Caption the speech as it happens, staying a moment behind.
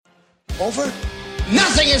Over?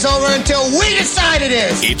 Nothing is over until we decide it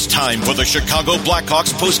is. It's time for the Chicago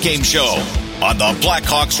Blackhawks Postgame Show on the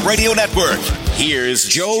Blackhawks Radio Network. Here's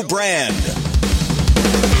Joe Brand.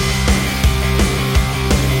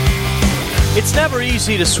 It's never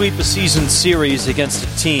easy to sweep a season series against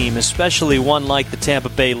a team, especially one like the Tampa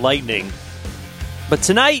Bay Lightning. But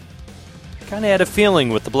tonight, I kind of had a feeling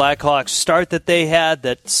with the Blackhawks start that they had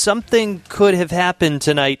that something could have happened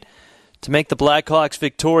tonight to make the Blackhawks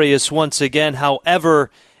victorious once again.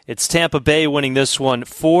 However, it's Tampa Bay winning this one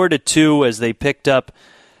 4-2 as they picked up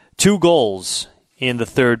 2 goals in the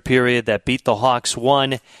third period that beat the Hawks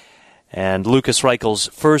 1. And Lucas Reichel's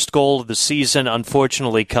first goal of the season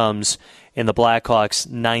unfortunately comes in the Blackhawks'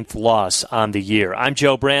 9th loss on the year. I'm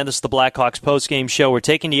Joe Brand. This is the Blackhawks Postgame Show. We're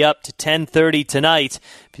taking you up to 10:30 tonight.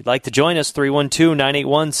 If you'd like to join us,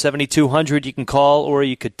 312-981-7200. You can call or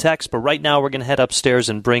you could text. But right now we're going to head upstairs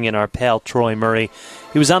and bring in our pal Troy Murray.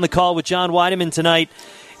 He was on the call with John Weideman tonight.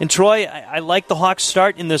 And Troy, I like the Hawks'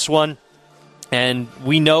 start in this one. And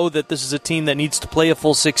we know that this is a team that needs to play a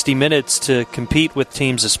full 60 minutes to compete with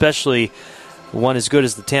teams, especially one as good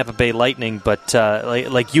as the Tampa Bay Lightning. But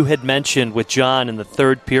like you had mentioned with John in the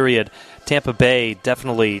third period, Tampa Bay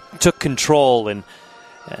definitely took control. And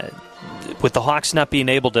with the Hawks not being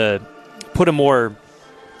able to put a more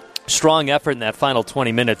strong effort in that final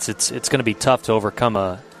 20 minutes, it's going to be tough to overcome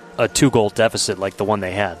a 2-goal deficit like the one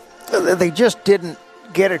they had. They just didn't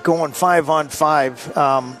get it going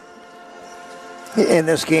 5-on-5. In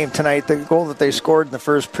this game tonight, the goal that they scored in the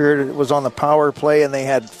first period was on the power play, and they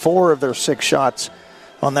had 4 of their 6 shots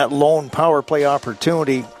on that lone power play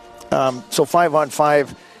opportunity. So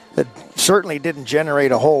 5-on-5, that certainly didn't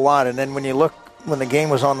generate a whole lot. And then when you look, when the game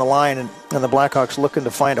was on the line and the Blackhawks looking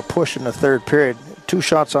to find a push in the third period, 2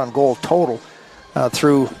 shots on goal total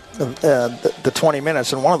through the 20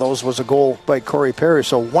 minutes, and one of those was a goal by Corey Perry.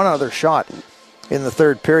 So one other shot in the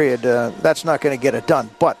third period, that's not going to get it done.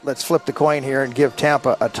 But let's flip the coin here and give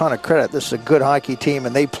Tampa a ton of credit. This is a good hockey team,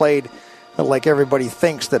 and they played like everybody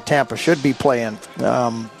thinks that Tampa should be playing.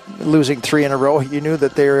 Losing 3 in a row, you knew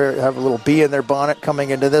that they have a little bee in their bonnet coming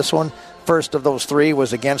into this one. First of those 3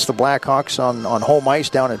 was against the Blackhawks on home ice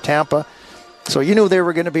down in Tampa. So you knew they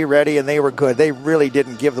were going to be ready, and they were good. They really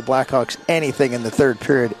didn't give the Blackhawks anything in the third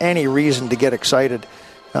period, any reason to get excited.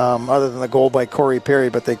 Other than the goal by Corey Perry,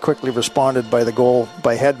 but they quickly responded by the goal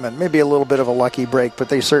by Hedman. Maybe a little bit of a lucky break, but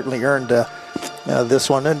they certainly earned this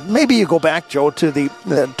one. And maybe you go back, Joe, to the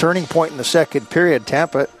turning point in the second period.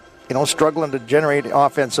 Tampa, struggling to generate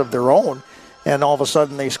offense of their own, and all of a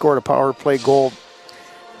sudden they scored a power play goal.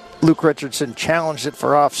 Luke Richardson challenged it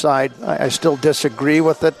for offside. I still disagree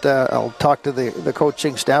with it. I'll talk to the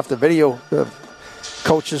coaching staff, the video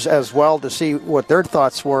coaches as well, to see what their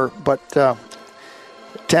thoughts were, but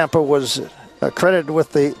Tampa was credited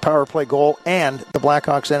with the power play goal, and the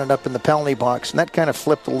Blackhawks ended up in the penalty box, and that kind of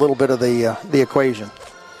flipped a little bit of the equation.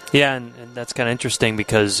 Yeah, and that's kind of interesting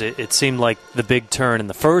because it seemed like the big turn in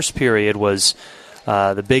the first period was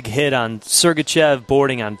the big hit on Sergachev,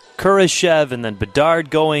 boarding on Kurashev, and then Bedard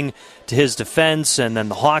going to his defense, and then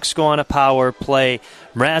the Hawks go on a power play,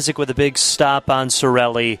 Mrazek with a big stop on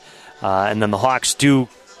Cirelli, and then the Hawks do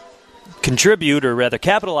contribute, or rather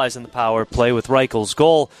capitalize on the power play with Reichel's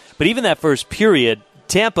goal. But even that first period,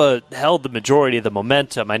 Tampa held the majority of the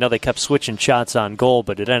momentum. I know they kept switching shots on goal,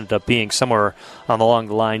 but it ended up being somewhere along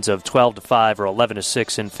the lines of 12-5 or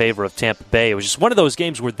 11-6 in favor of Tampa Bay. It was just one of those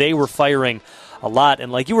games where they were firing a lot.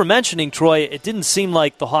 And like you were mentioning, Troy, it didn't seem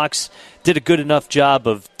like the Hawks did a good enough job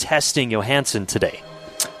of testing Johansson today.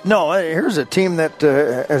 No, here's a team that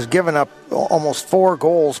has given up almost 4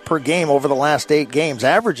 goals per game over the last 8 games,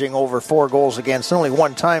 averaging over 4 goals against. Only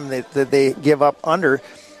one time that they give up under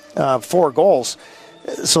 4 goals.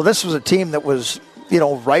 So this was a team that was,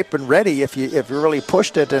 ripe and ready if you really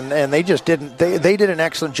pushed it, and they just didn't. They did an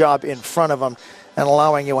excellent job in front of them and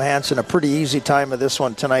allowing Johansson a pretty easy time of this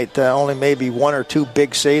one tonight. Only maybe 1 or 2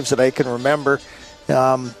 big saves that I can remember.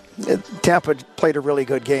 Tampa played a really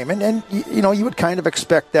good game, and you would kind of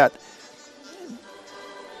expect that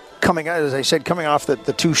coming off the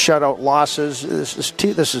 2 shutout losses.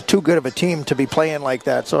 This is too good of a team to be playing like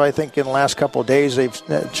that. So I think in the last couple of days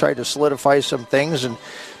they've tried to solidify some things, and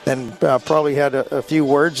then probably had a few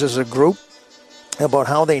words as a group about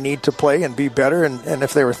how they need to play and be better. And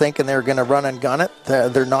if they were thinking they were going to run and gun it,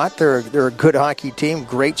 they're not. They're a good hockey team,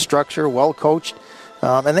 great structure, well coached.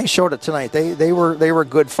 And they showed it tonight. They were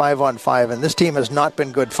good 5-on-5, and this team has not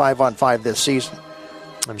been good 5-on-5 this season.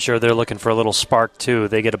 I'm sure they're looking for a little spark too.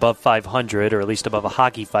 They get above 500, or at least above a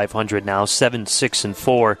hockey 500 now,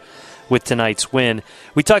 7-6-4 with tonight's win.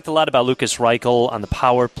 We talked a lot about Lukas Reichel on the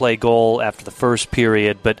power play goal after the first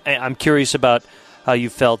period, but I'm curious about how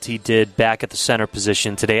you felt he did back at the center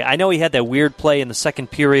position today. I know he had that weird play in the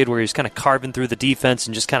second period where he was kind of carving through the defense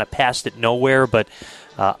and just kind of passed it nowhere, but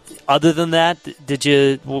other than that,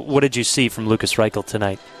 what did you see from Lukas Reichel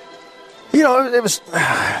tonight? It was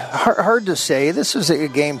hard to say. This is a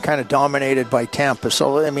game kind of dominated by Tampa.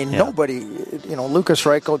 So, nobody, Lukas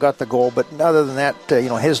Reichel got the goal, but other than that,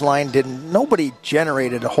 his line nobody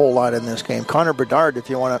generated a whole lot in this game. Connor Bedard, if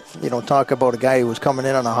you want to, talk about a guy who was coming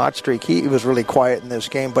in on a hot streak, he was really quiet in this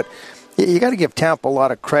game. But you got to give Tampa a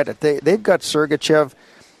lot of credit. They've got Sergachev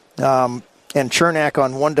and Chernak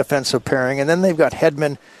on one defensive pairing, and then they've got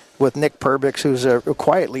Hedman with Nick Perbix, who's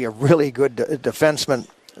quietly a really good defenseman.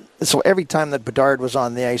 So every time that Bedard was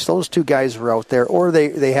on the ice, those two guys were out there, or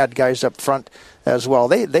they had guys up front as well.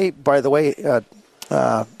 They by the way,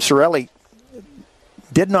 Cirelli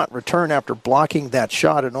did not return after blocking that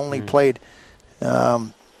shot and only played. Yeah,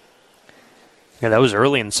 that was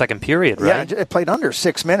early in the second period, right? Yeah, it played under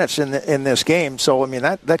 6 minutes in this game. So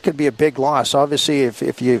that could be a big loss. Obviously,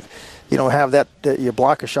 if you have that you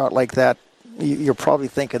block a shot like that, you're probably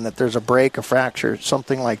thinking that there's a break, a fracture,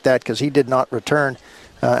 something like that, because he did not return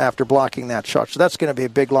after blocking that shot. So that's going to be a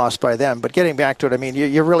big loss by them. But getting back to it,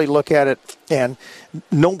 you really look at it, and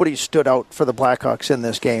nobody stood out for the Blackhawks in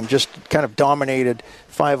this game. Just kind of dominated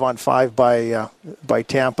 5-on-5 by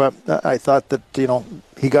Tampa. I thought that,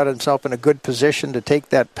 he got himself in a good position to take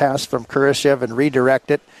that pass from Kurashev and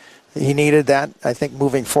redirect it. He needed that. I think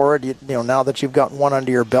moving forward, now that you've got one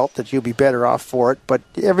under your belt, that you'll be better off for it. But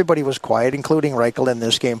everybody was quiet, including Reichel in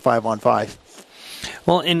this game 5-on-5.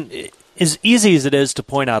 Well, as easy as it is to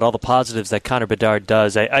point out all the positives that Connor Bedard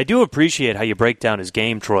does, I do appreciate how you break down his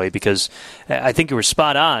game, Troy, because I think you were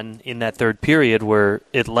spot on in that third period where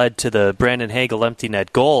it led to the Brandon Hagel empty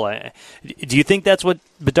net goal. Do you think that's what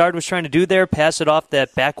Bedard was trying to do there, pass it off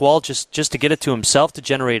that back wall just to get it to himself to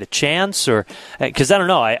generate a chance? Or because I don't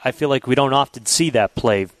know, I feel like we don't often see that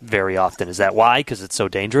play very often. Is that why? Because it's so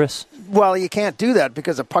dangerous? Well, you can't do that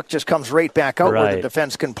because the puck just comes right back out where the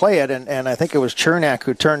defense can play it. And I think it was Chernak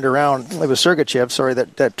who turned around. It was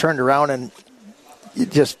Sergachev, that turned around and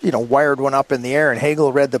just, wired one up in the air. And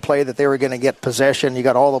Hagel read the play that they were going to get possession. You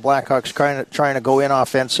got all the Blackhawks trying to go in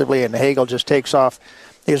offensively, and Hagel just takes off.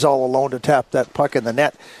 He's all alone to tap that puck in the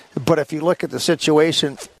net. But if you look at the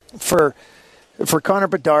situation for Connor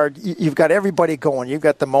Bedard, you've got everybody going. You've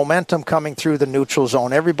got the momentum coming through the neutral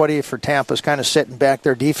zone. Everybody for Tampa is kind of sitting back.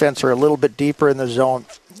 Their defense are a little bit deeper in the zone.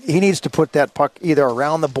 He needs to put that puck either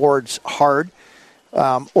around the boards hard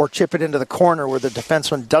or chip it into the corner where the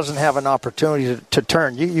defenseman doesn't have an opportunity to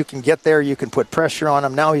turn. You can get there. You can put pressure on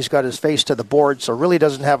him. Now he's got his face to the board, so really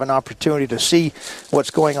doesn't have an opportunity to see what's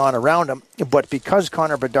going on around him. But because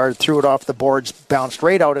Connor Bedard threw it off the boards, bounced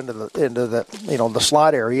right out into the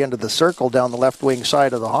slot area, into the circle down the left wing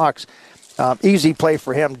side of the Hawks. Easy play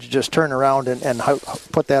for him to just turn around and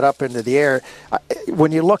put that up into the air.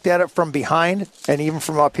 When you looked at it from behind and even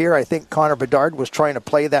from up here, I think Connor Bedard was trying to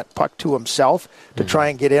play that puck to himself to try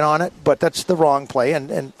and get in on it, but that's the wrong play.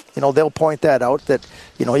 And they'll point that out that,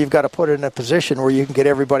 you've got to put it in a position where you can get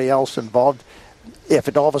everybody else involved. If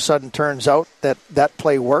it all of a sudden turns out that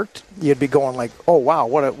play worked, you'd be going like, oh, wow,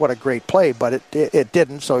 what a great play, but it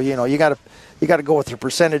didn't. So, you got to go with your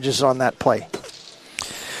percentages on that play.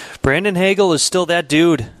 Brandon Hagel is still that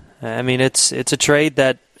dude. It's a trade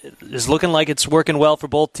that is looking like it's working well for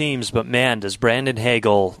both teams, but man, does Brandon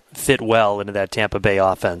Hagel fit well into that Tampa Bay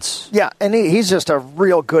offense. Yeah, and he's just a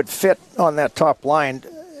real good fit on that top line.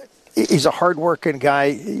 He's a hard-working guy.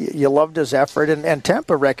 You loved his effort, and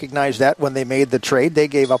Tampa recognized that when they made the trade. They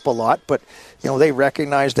gave up a lot, but they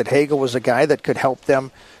recognized that Hagel was a guy that could help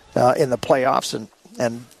them in the playoffs.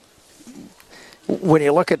 And when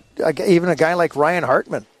you look at even a guy like Ryan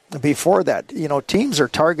Hartman, before that, teams are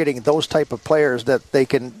targeting those type of players that they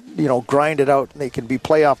can, grind it out and they can be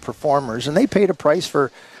playoff performers. And they paid a price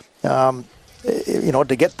for,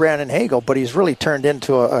 to get Brandon Hagel, but he's really turned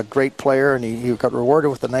into a great player, and he got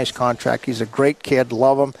rewarded with a nice contract. He's a great kid,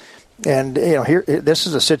 love him. And, this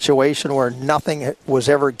is a situation where nothing was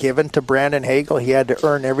ever given to Brandon Hagel. He had to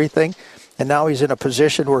earn everything. And now he's in a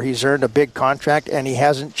position where he's earned a big contract, and he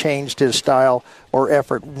hasn't changed his style or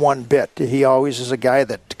effort one bit. He always is a guy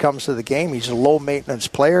that comes to the game. He's a low-maintenance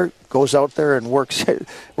player, goes out there and works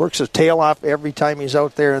his tail off every time he's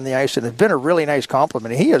out there in the ice. And it's been a really nice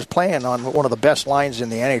compliment. He is playing on one of the best lines in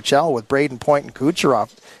the NHL with Braden Point and Kucherov,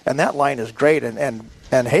 and that line is great. And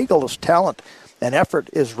Hagel's talent and effort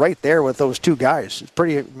is right there with those two guys. It's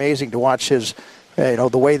pretty amazing to watch his...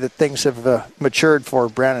 the way that things have matured for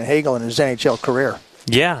Brandon Hagel in his NHL career.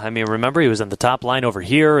 Yeah, I mean, remember he was on the top line over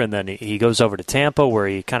here, and then he goes over to Tampa where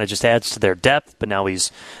he kind of just adds to their depth, but now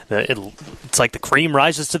it's like the cream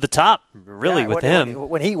rises to the top, really, with him.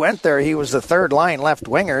 When he went there, he was the third line left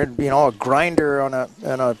winger, a grinder on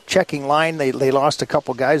a checking line. They lost a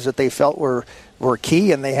couple guys that they felt were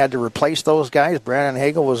key, and they had to replace those guys. Brandon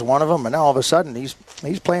Hagel was one of them, and now all of a sudden he's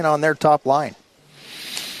playing on their top line.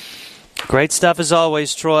 Great stuff as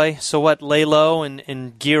always, Troy. So what, lay low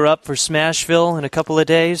and gear up for Smashville in a couple of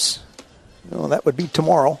days? Well, that would be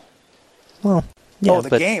tomorrow. Well, yeah,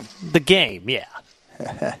 the game. The game, yeah.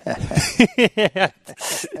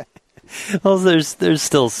 Well, there's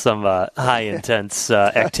still some high intense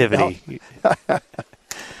activity.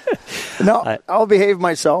 No, I'll behave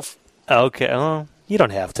myself. Okay, well, you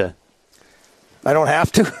don't have to. I don't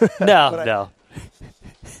have to? No.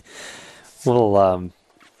 Well,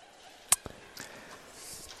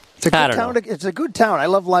 it's a good town. It's a good town. I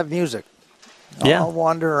love live music. Yeah. I'll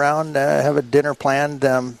wander around, have a dinner planned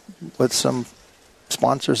with some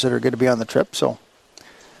sponsors that are going to be on the trip. So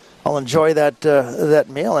I'll enjoy that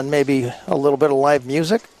meal and maybe a little bit of live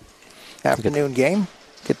music. Afternoon game.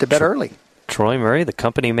 Get to bed early. Troy Murray, the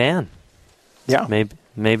company man. Yeah.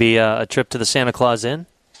 Maybe a trip to the Santa Claus Inn.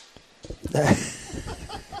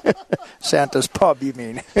 Santa's Pub, you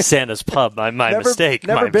mean? Santa's Pub, my mistake.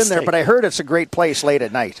 Never been there, but I heard it's a great place late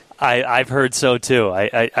at night. I've heard so, too.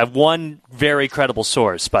 I have one very credible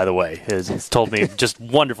source, by the way, has told me just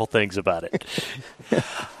wonderful things about it.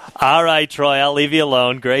 All right, Troy, I'll leave you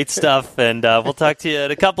alone. Great stuff, and we'll talk to you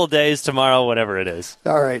in a couple of days, tomorrow, whatever it is.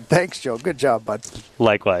 All right. Thanks, Joe. Good job, bud.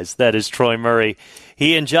 Likewise. That is Troy Murray.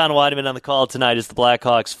 He and John Weideman on the call tonight as the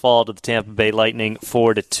Blackhawks fall to the Tampa Bay Lightning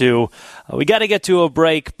 4-2. We got to get to a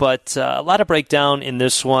break, but a lot of breakdown in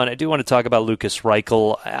this one. I do want to talk about Lukas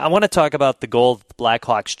Reichel. I want to talk about the goal that the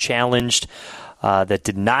Blackhawks challenged that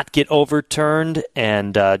did not get overturned,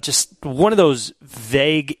 and just one of those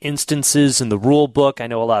vague instances in the rule book. I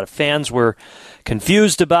know a lot of fans were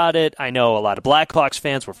confused about it. I know a lot of Blackhawks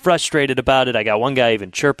fans were frustrated about it. I got one guy even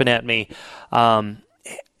chirping at me.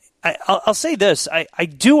 I'll say this. I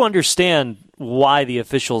do understand why the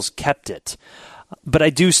officials kept it, but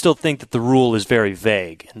I do still think that the rule is very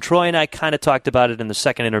vague. And Troy and I kind of talked about it in the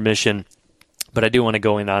second intermission, but I do want to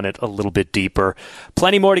go in on it a little bit deeper.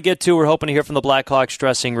 Plenty more to get to. We're hoping to hear from the Blackhawks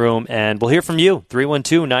dressing room, and we'll hear from you.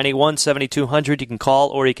 312-981-7200. You can call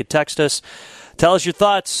or you can text us. Tell us your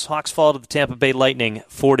thoughts. Hawks fall to the Tampa Bay Lightning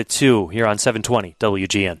 4-2 here on 720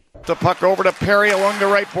 WGN. The puck over to Perry along the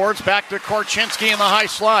right boards. Back to Korchinski in the high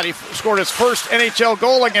slot. He scored his first NHL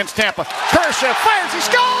goal against Tampa. Kurashev fires. He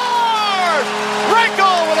scores!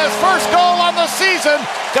 Reichel with his first goal on the season.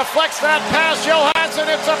 Deflects that pass. Johansson.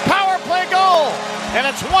 It's a power play goal. And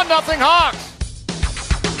it's 1-0 Hawks.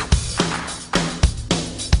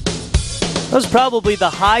 That was probably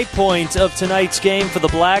the high point of tonight's game for the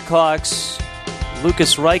Blackhawks.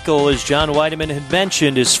 Lukas Reichel, as John Weideman had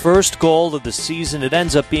mentioned, his first goal of the season. It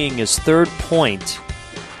ends up being his third point.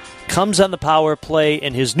 Comes on the power play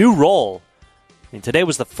in his new role. I mean, today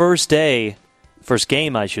was the first game,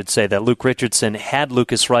 that Luke Richardson had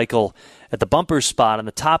Lukas Reichel at the bumper spot on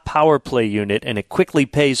the top power play unit, and it quickly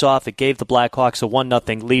pays off. It gave the Blackhawks a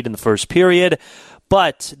 1-0 lead in the first period.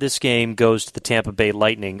 But this game goes to the Tampa Bay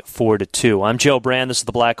Lightning 4-2. I'm Joe Brand. This is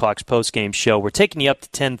the Blackhawks Postgame Show. We're taking you up to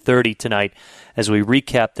 10:30 tonight as we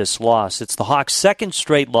recap this loss. It's the Hawks' second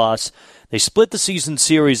straight loss. They split the season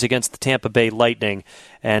series against the Tampa Bay Lightning.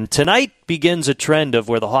 And tonight begins a trend of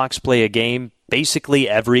where the Hawks play a game basically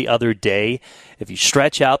every other day. If you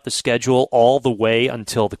stretch out the schedule all the way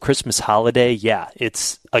until the Christmas holiday,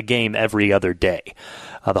 it's a game every other day.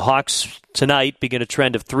 The Hawks tonight begin a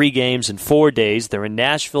trend of 3 games in 4 days. They're in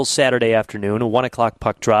Nashville Saturday afternoon, a 1 o'clock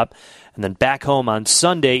puck drop, and then back home on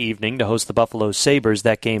Sunday evening to host the Buffalo Sabres,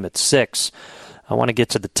 that game at 6. I want to get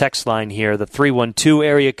to the text line here, the 312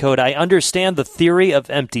 area code. I understand the theory of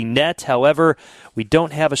empty net. However, we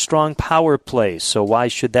don't have a strong power play, so why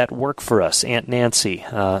should that work for us? Aunt Nancy.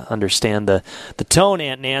 Understand the tone,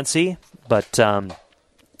 Aunt Nancy, but got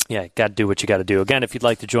to do what you got to do. Again, if you'd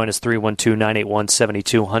like to join us,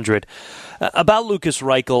 312-981-7200. About Lukas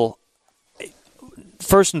Reichel,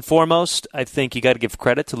 first and foremost, I think you got to give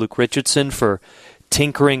credit to Luke Richardson for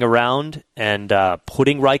tinkering around and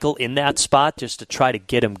putting Reichel in that spot just to try to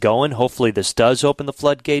get him going. Hopefully this does open the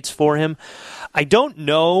floodgates for him. I don't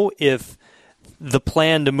know if the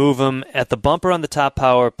plan to move him at the bumper on the top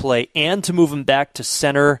power play and to move him back to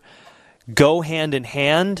center go hand in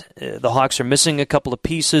hand. The Hawks are missing a couple of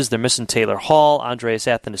pieces. They're missing Taylor Hall, Andreas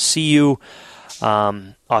Athanasiou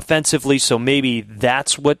offensively, so maybe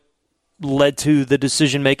that's what led to the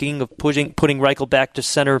decision-making of putting Reichel back to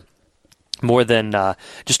center more than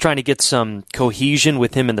just trying to get some cohesion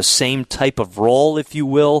with him in the same type of role, if you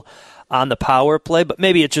will, on the power play, but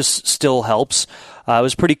maybe it just still helps. It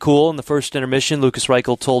was pretty cool in the first intermission. Lucas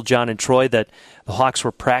Reichel told John and Troy that the Hawks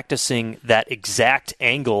were practicing that exact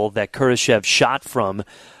angle that Kurashev shot from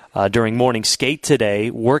during morning skate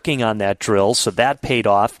today, working on that drill, so that paid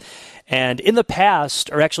off. And in the past,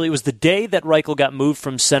 or actually it was the day that Reichel got moved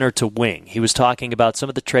from center to wing, he was talking about some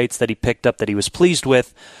of the traits that he picked up that he was pleased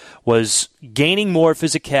with, was gaining more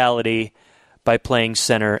physicality by playing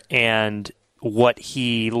center and what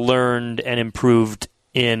he learned and improved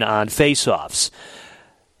in on faceoffs.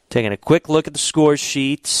 Taking a quick look at the score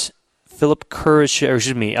sheet, Lucas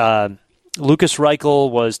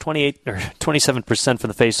Reichel was 27% from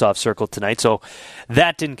the faceoff circle tonight, so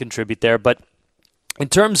that didn't contribute there. But in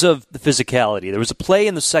terms of the physicality, there was a play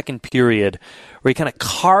in the second period where he kind of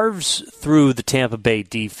carves through the Tampa Bay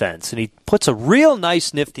defense, and he puts a real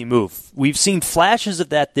nice, nifty move. We've seen flashes of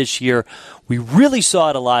that this year. We really saw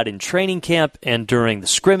it a lot in training camp and during the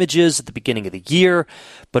scrimmages at the beginning of the year,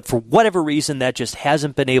 but for whatever reason, that just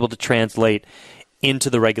hasn't been able to translate into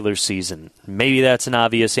the regular season. Maybe that's an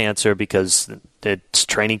obvious answer because it's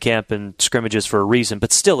training camp and scrimmages for a reason,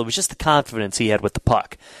 but still, it was just the confidence he had with the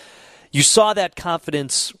puck. You saw that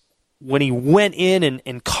confidence when he went in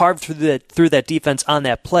and carved through that defense on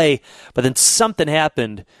that play, but then something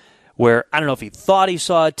happened where I don't know if he thought he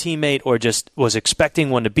saw a teammate or just was expecting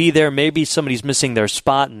one to be there. Maybe somebody's missing their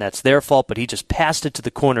spot and that's their fault, but he just passed it to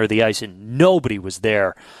the corner of the ice and nobody was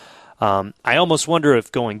there. I almost wonder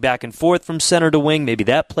if going back and forth from center to wing, maybe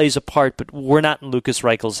that plays a part, but we're not in Lucas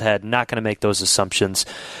Reichel's head, not going to make those assumptions.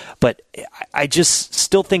 But I just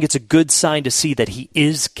still think it's a good sign to see that he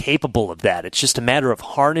is capable of that. It's just a matter of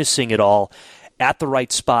harnessing it all at the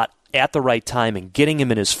right spot, at the right time, and getting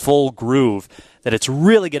him in his full groove, that it's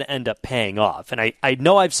really going to end up paying off. And I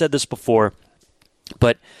know I've said this before,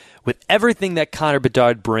 but with everything that Connor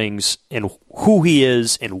Bedard brings and who he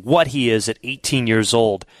is and what he is at 18 years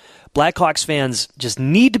old, Blackhawks fans just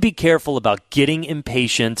need to be careful about getting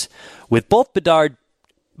impatient with both Bedard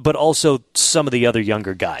but also some of the other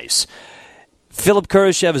younger guys. Philip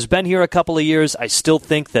Kurashev has been here a couple of years. I still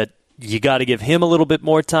think that you got to give him a little bit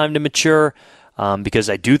more time to mature because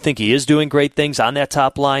I do think he is doing great things on that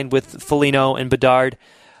top line with Foligno and Bedard.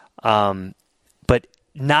 But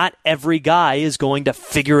not every guy is going to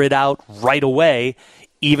figure it out right away,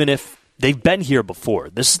 even if they've been here before.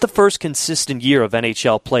 This is the first consistent year of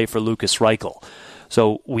NHL play for Lucas Reichel.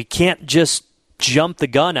 So we can't just jump the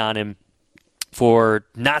gun on him for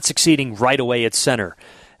not succeeding right away at center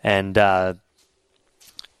and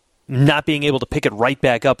not being able to pick it right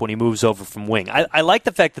back up when he moves over from wing. I like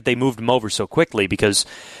the fact that they moved him over so quickly because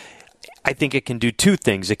I think it can do two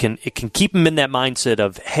things. It can keep him in that mindset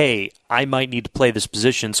of, hey, I might need to play this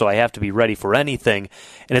position, so I have to be ready for anything.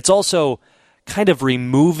 And it's also kind of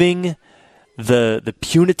removing the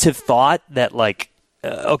punitive thought that, like,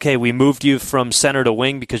 okay, we moved you from center to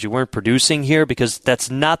wing because you weren't producing here, because that's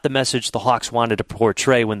not the message the Hawks wanted to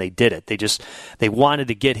portray when they did it. They wanted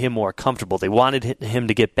to get him more comfortable. They wanted him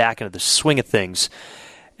to get back into the swing of things.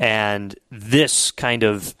 And this kind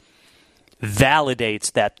of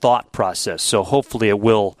validates that thought process. So hopefully it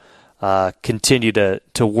will continue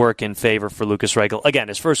to work in favor for Lucas Reichel. Again,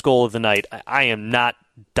 his first goal of the night, I am not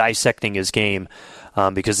dissecting his game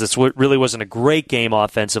because this really wasn't a great game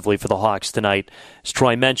offensively for the Hawks tonight. As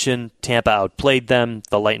Troy mentioned, Tampa outplayed them.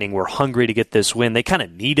 The Lightning were hungry to get this win. They kind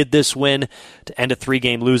of needed this win to end a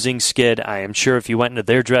 3-game losing skid. I am sure if you went into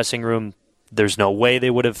their dressing room, there's no way they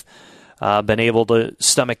would have been able to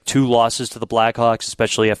stomach 2 losses to the Blackhawks,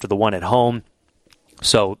 especially after the one at home.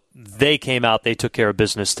 So they came out, they took care of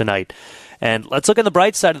business tonight. And let's look on the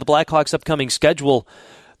bright side of the Blackhawks' upcoming schedule.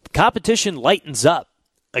 Competition lightens up.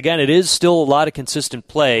 Again, it is still a lot of consistent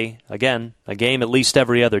play. Again, a game at least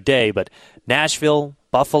every other day. But Nashville,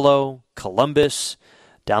 Buffalo, Columbus,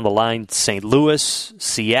 down the line, St. Louis,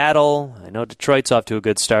 Seattle. I know Detroit's off to a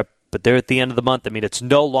good start, but they're at the end of the month. I mean, it's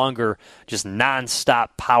no longer just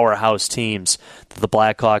nonstop powerhouse teams that the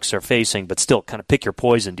Blackhawks are facing, but still kind of pick your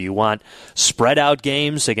poison. Do you want spread out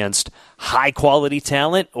games against high-quality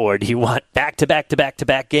talent, or do you want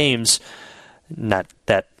back-to-back-to-back-to-back games? Not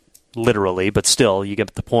that literally, but still, you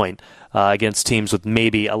get the point, against teams with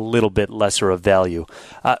maybe a little bit lesser of value.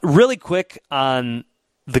 Really quick on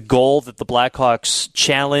the goal that the Blackhawks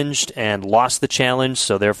challenged and lost the challenge,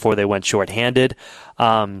 so therefore they went shorthanded.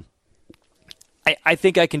 I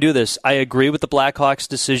think I can do this. I agree with the Blackhawks'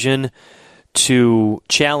 decision to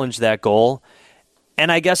challenge that goal,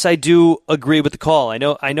 and I guess I do agree with the call.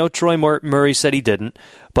 I know Troy Murray said he didn't,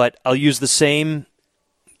 but I'll use the same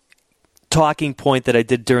talking point that I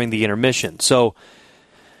did during the intermission. So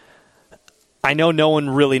I know no one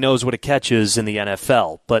really knows what a catch is in the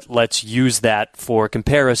NFL, but let's use that for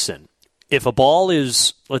comparison. If a ball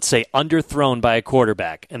is, let's say, underthrown by a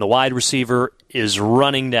quarterback and the wide receiver is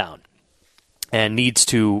running down and needs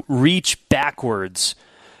to reach backwards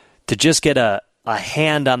to just get a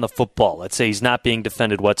hand on the football, let's say he's not being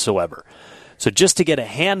defended whatsoever. So just to get a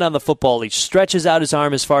hand on the football, he stretches out his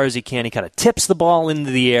arm as far as he can. He kind of tips the ball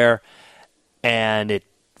into the air, and it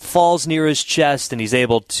falls near his chest, and he's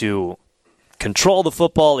able to control the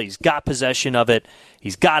football. He's got possession of it.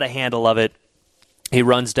 He's got a handle of it. He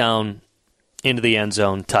runs down into the end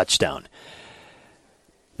zone, touchdown.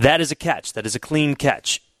 That is a catch. That is a clean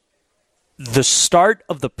catch. The start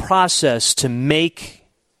of the process to make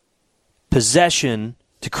possession,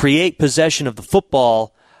 to create possession of the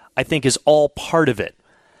football, I think is all part of it.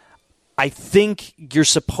 I think you're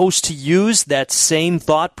supposed to use that same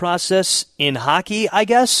thought process in hockey, I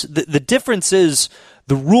guess. The difference is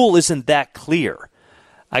the rule isn't that clear.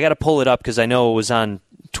 I got to pull it up because I know it was on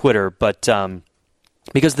Twitter, but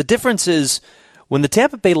because the difference is when the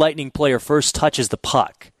Tampa Bay Lightning player first touches the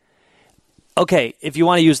puck, okay, if you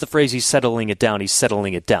want to use the phrase he's settling it down, he's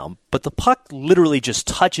settling it down. But the puck literally just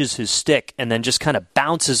touches his stick and then just kind of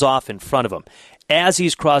bounces off in front of him as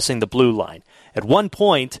he's crossing the blue line. At one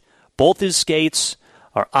point, both his skates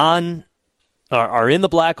are in the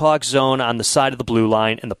Blackhawks zone on the side of the blue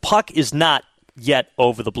line, and the puck is not yet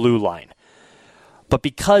over the blue line. But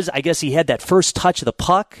because I guess he had that first touch of the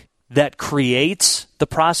puck, that creates the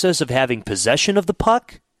process of having possession of the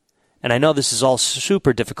puck. And I know this is all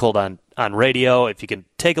super difficult on radio. If you can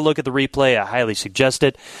take a look at the replay, I highly suggest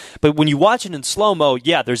it. But when you watch it in slow-mo,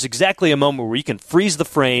 yeah, there's exactly a moment where you can freeze the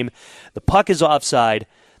frame. The puck is offside.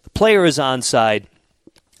 The player is onside.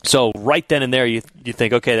 So right then and there, you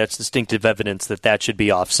think, okay, that's distinctive evidence that should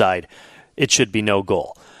be offside. It should be no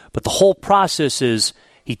goal. But the whole process is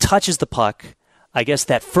he touches the puck. I guess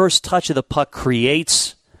that first touch of the puck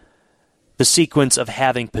creates the sequence of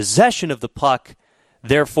having possession of the puck.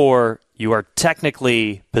 Therefore, you are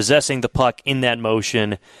technically possessing the puck in that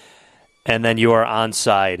motion, and then you are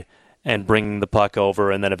onside and bringing the puck over,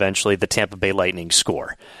 and then eventually the Tampa Bay Lightning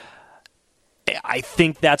score. I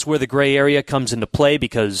think that's where the gray area comes into play,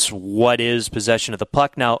 because what is possession of the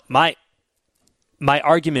puck? Now, my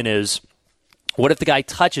argument is, what if the guy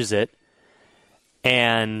touches it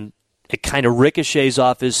and it kind of ricochets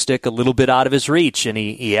off his stick a little bit out of his reach, and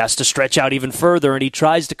he has to stretch out even further, and he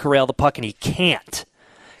tries to corral the puck, and he can't?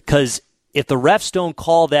 Because if the refs don't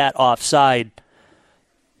call that offside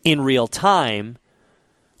in real time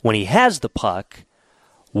when he has the puck,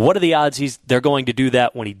 what are the odds they're going to do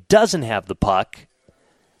that when he doesn't have the puck?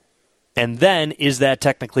 And then, is that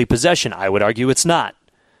technically possession? I would argue it's not.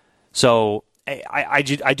 So I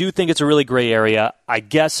do think it's a really gray area. I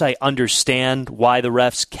guess I understand why the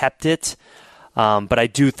refs kept it, but I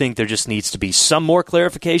do think there just needs to be some more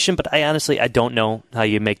clarification. But I don't know how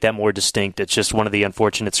you make that more distinct. It's just one of the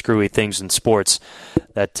unfortunate screwy things in sports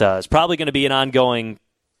that is probably going to be an ongoing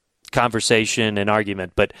conversation and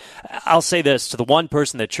argument. But I'll say this to the one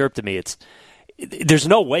person that chirped at me: there's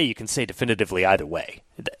no way you can say definitively either way.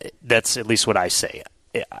 That's at least what I say.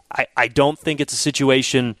 I don't think it's a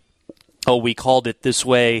situation, we called it this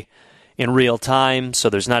way in real time, so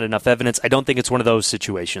there's not enough evidence. I don't think it's one of those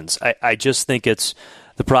situations. I just think it's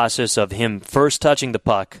the process of him first touching the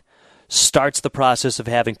puck, starts the process of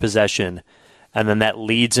having possession, and then that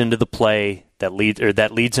leads into the play, that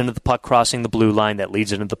leads into the puck crossing the blue line, that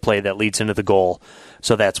leads into the play, that leads into the goal.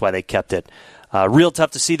 So that's why they kept it. Real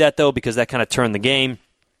tough to see that, though, because that kind of turned the game.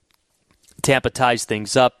 Tampa ties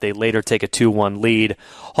things up. They later take a 2-1 lead.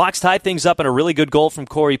 Hawks tie things up in a really good goal from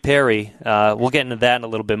Corey Perry. We'll get into that in a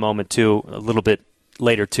little bit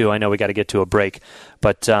later, too. I know we got to get to a break.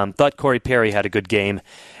 But thought Corey Perry had a good game,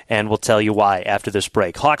 and we'll tell you why after this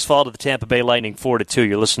break. Hawks fall to the Tampa Bay Lightning 4-2.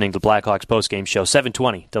 You're listening to the Blackhawks Postgame Show,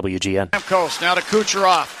 720 WGN. Coast now to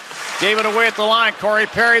Kucherov. Gave it away at the line. Corey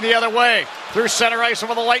Perry the other way. Through center ice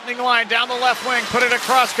over the Lightning line. Down the left wing. Put it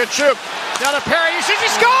across Tkachuk. Now to Perry. He shoots. He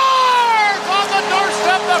scores! On the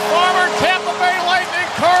doorstep, the former Tampa Bay Lightning,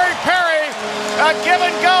 Corey Perry. A give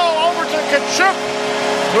and go over to Tkachuk,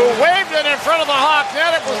 who waved it in front of the Hawk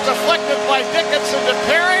net. It was deflected by Dickinson to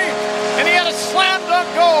Perry. And he had a slam dunk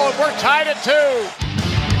goal. We're tied at 2.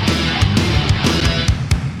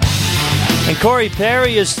 And Corey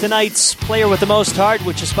Perry is tonight's player with the most heart,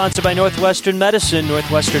 which is sponsored by Northwestern Medicine.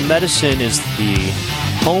 Northwestern Medicine is the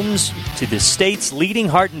homes to the state's leading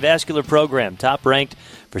heart and vascular program, top-ranked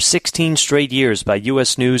for 16 straight years by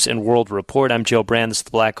U.S. News and World Report. I'm Joe Brand. This is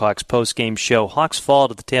the Blackhawks Postgame Show. Hawks fall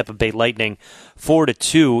to the Tampa Bay Lightning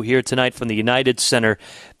 4-2 here tonight from the United Center.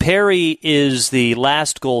 Perry is the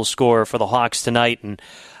last goal scorer for the Hawks tonight, and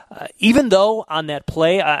even though on that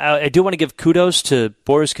play, I do want to give kudos to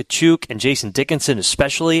Boris Tkachuk and Jason Dickinson,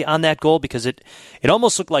 especially on that goal, because it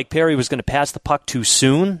almost looked like Perry was going to pass the puck too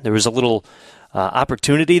soon. There was a little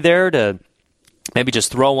opportunity there to maybe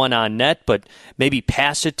just throw one on net, but maybe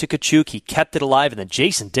pass it to Tkachuk. He kept it alive, and then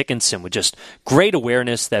Jason Dickinson with just great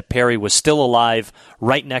awareness that Perry was still alive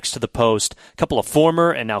right next to the post. A couple of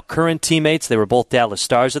former and now current teammates, they were both Dallas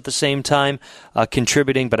Stars at the same time,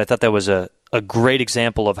 contributing, but I thought that was a great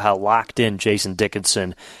example of how locked in Jason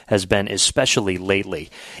Dickinson has been, especially lately.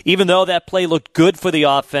 Even though that play looked good for the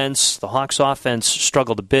offense, the Hawks offense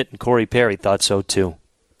struggled a bit, and Corey Perry thought so too.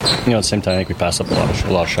 At the same time, I think we passed up a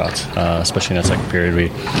lot of shots, especially in that second period.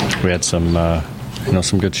 We had some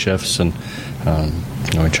good shifts, and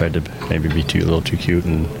we tried to maybe be a little too cute,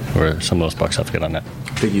 and where some of those pucks have to get on net.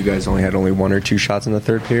 I think you guys only had one or two shots in the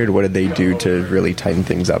third period. What did they do to really tighten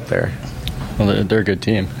things up there? Well, they're a good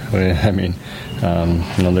team. I mean,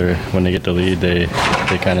 when they get the lead, they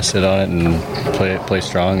kind of sit on it and play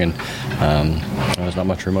strong, and there's not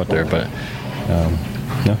much room out there. But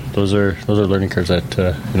those are learning curves that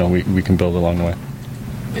we can build along the way.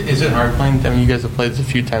 Is it hard playing? I mean, you guys have played this a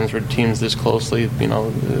few times where teams this closely,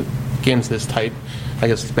 games this tight. I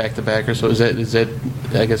guess it's back to back or so. Is that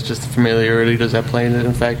I guess just familiarity? Does that play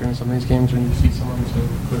into factor in some of these games when you see someone so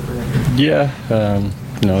quickly? Yeah.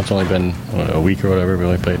 It's only been a week or whatever. We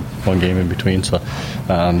only played one game in between, so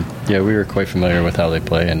we were quite familiar with how they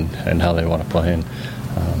play and how they want to play. And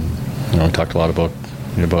we talked a lot about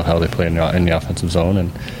how they play in the offensive zone,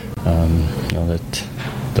 and that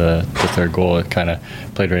the third goal, it kind of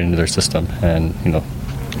played right into their system, and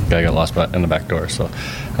guy got lost in the back door. So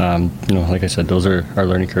like I said, those are our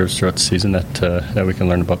learning curves throughout the season that we can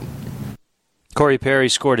learn about. Corey Perry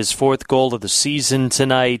scored his fourth goal of the season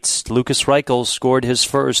tonight. Lucas Reichel scored his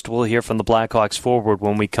first. We'll hear from the Blackhawks forward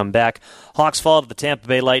when we come back. Hawks fall to the Tampa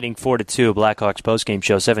Bay Lightning 4-2. Blackhawks postgame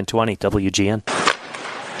show 720 WGN.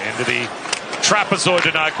 Into the trapezoid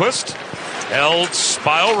to Nyquist. Held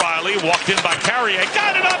by O'Reilly. Walked in by Carrier.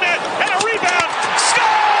 Got it on net. And a rebound.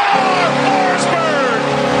 Score! Forsberg!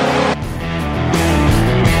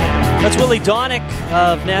 That's Willie Donick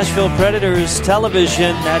of Nashville Predators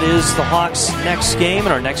Television. That is the Hawks' next game,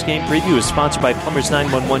 and our next game preview is sponsored by Plumbers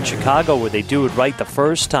 911 Chicago, where they do it right the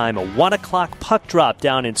first time. A 1 o'clock puck drop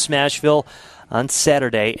down in Smashville on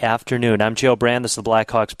Saturday afternoon. I'm Joe Brand. This is the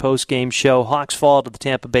Blackhawks postgame show. Hawks fall to the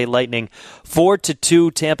Tampa Bay Lightning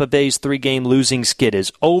 4-2. Tampa Bay's 3-game losing skid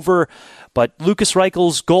is over, but Lucas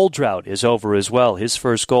Reichel's goal drought is over as well. His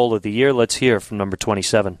first goal of the year. Let's hear from number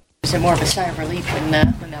 27. Was it more of a sigh of relief when that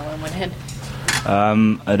one went in?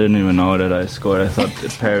 I didn't even know that I scored. I thought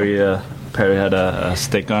Perry had a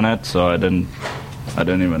stick on it, so I didn't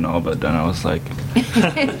even know. But then I was like,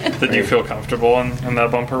 Did you feel comfortable in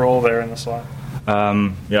that bumper roll there in the slot?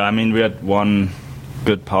 Yeah, I mean, we had one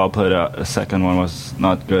good power play. The second one was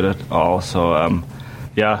not good at all. So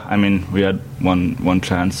yeah, I mean, we had one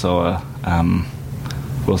chance. So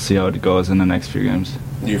we'll see how it goes in the next few games.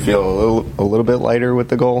 Do you feel a little bit lighter with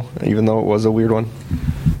the goal, even though it was a weird one?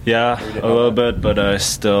 Yeah, a little bit, but I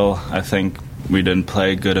think we didn't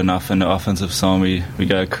play good enough in the offensive zone. We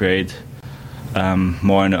got to create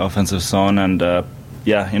more in the offensive zone, and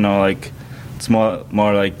it's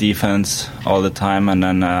more like defense all the time, and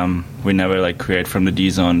then we never create from the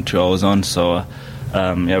D zone to O zone. So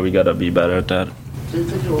we got to be better at that. Do you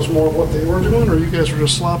think it was more what they were doing, or you guys were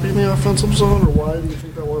just sloppy in the offensive zone, or why do you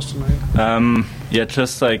think that was tonight?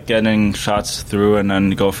 Just getting shots through and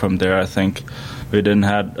then go from there. I think we didn't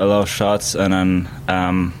have a lot of shots, and then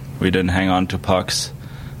we didn't hang on to pucks.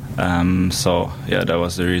 That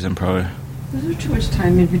was the reason probably. Was there too much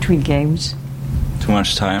time in between games? Too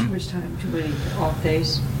much time? Too much time, too many off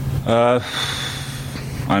days? I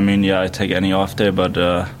take any off day, but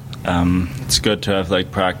it's good to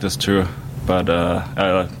have practice too. But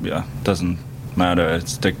doesn't matter. I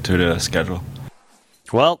stick to the schedule.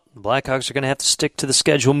 Well, the Blackhawks are going to have to stick to the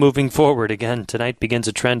schedule moving forward. Again, tonight begins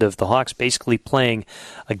a trend of the Hawks basically playing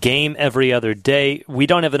a game every other day. We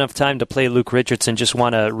don't have enough time to play Luke Richardson. Just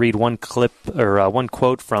want to read one clip or one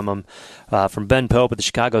quote from him, from Ben Pope of the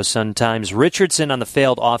Chicago Sun-Times. Richardson on the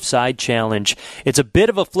failed offside challenge. It's a bit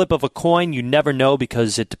of a flip of a coin. You never know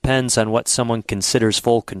because it depends on what someone considers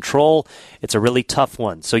full control. It's a really tough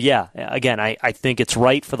one. So, yeah, again, I think it's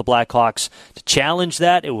right for the Blackhawks to challenge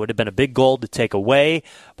that. It would have been a big goal to take away.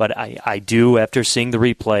 But But I do, after seeing the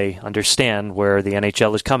replay, understand where the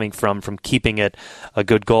NHL is coming from keeping it a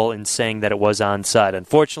good goal and saying that it was onside.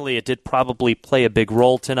 Unfortunately, it did probably play a big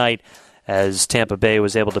role tonight as Tampa Bay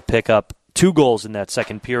was able to pick up 2 goals in that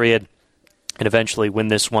second period and eventually win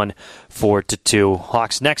this one 4-2.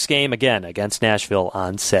 Hawks' next game, again, against Nashville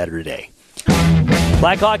on Saturday.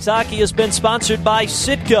 Blackhawks hockey has been sponsored by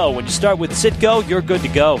Citgo. When you start with Citgo, you're good to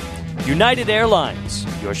go. United Airlines,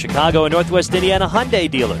 your Chicago and Northwest Indiana Hyundai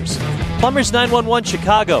dealers. Plumbers 911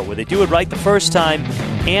 Chicago, where they do it right the first time,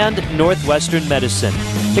 and Northwestern Medicine.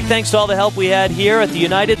 Big thanks to all the help we had here at the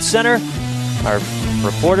United Center. Our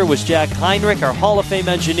reporter was Jack Heinrich. Our Hall of Fame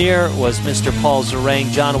engineer was Mr. Paul Zerang.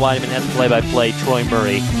 John Weideman had the play-by-play. Troy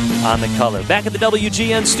Murray on the color. Back at the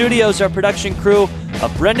WGN studios, our production crew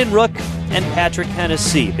of Brendan Rook and Patrick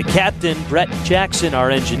Hennessy. The captain, Brett Jackson, our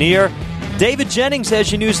engineer. David Jennings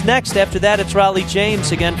has your news next. After that, it's Raleigh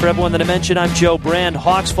James. Again, for everyone that I mentioned, I'm Joe Brand.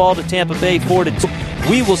 Hawks fall to Tampa Bay 4-2.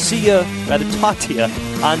 We will talk to you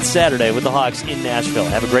on Saturday with the Hawks in Nashville.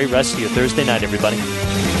 Have a great rest of your Thursday night, everybody.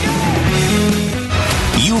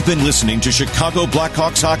 You've been listening to Chicago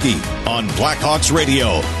Blackhawks hockey on Blackhawks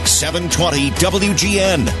Radio, 720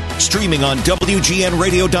 WGN. Streaming on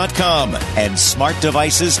WGNradio.com and smart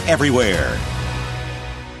devices everywhere.